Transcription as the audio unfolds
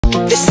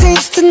This ain't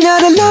just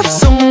another love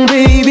song,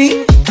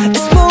 baby.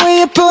 It's my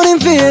way of putting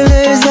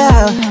feelers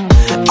out.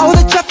 All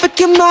the traffic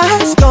in my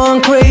head's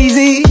gone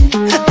crazy.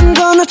 I'm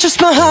gonna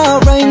trust my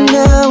heart right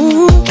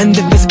now. And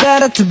if it's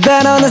better to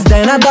bet on us,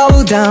 then I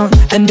double down.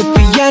 And if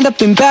we end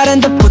up in bed,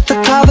 end up with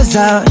the covers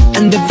out.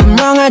 And if I'm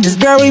wrong, I just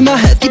bury my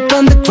head deep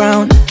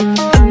underground.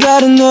 I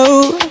gotta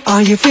know,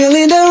 are you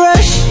feeling the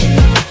rush?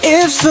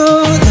 If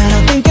so, then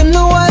I think I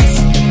know what's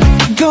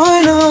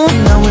going on.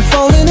 Now we're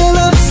falling in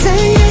love,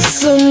 say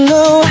yes or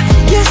no.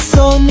 Yes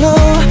or no,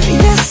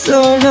 yes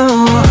or no.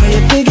 Are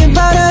you thinking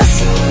about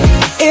us?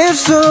 If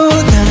so,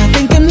 then I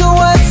think I know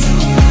what's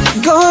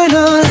going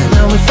on.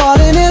 Now we're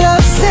falling in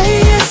love,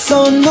 say yes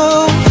or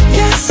no.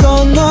 Yes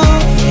or no,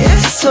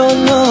 yes or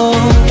no.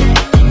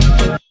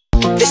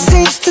 This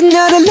ain't just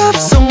another love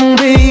song,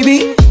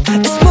 baby.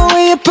 It's my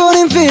way of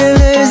putting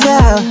feelers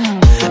out.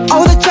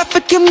 All the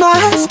traffic in my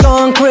head's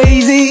gone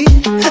crazy.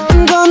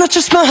 I'm gonna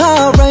trust my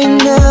heart right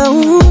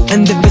now.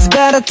 And if it's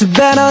better to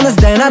bet on us,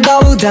 then I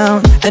double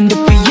down. And if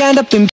we end up in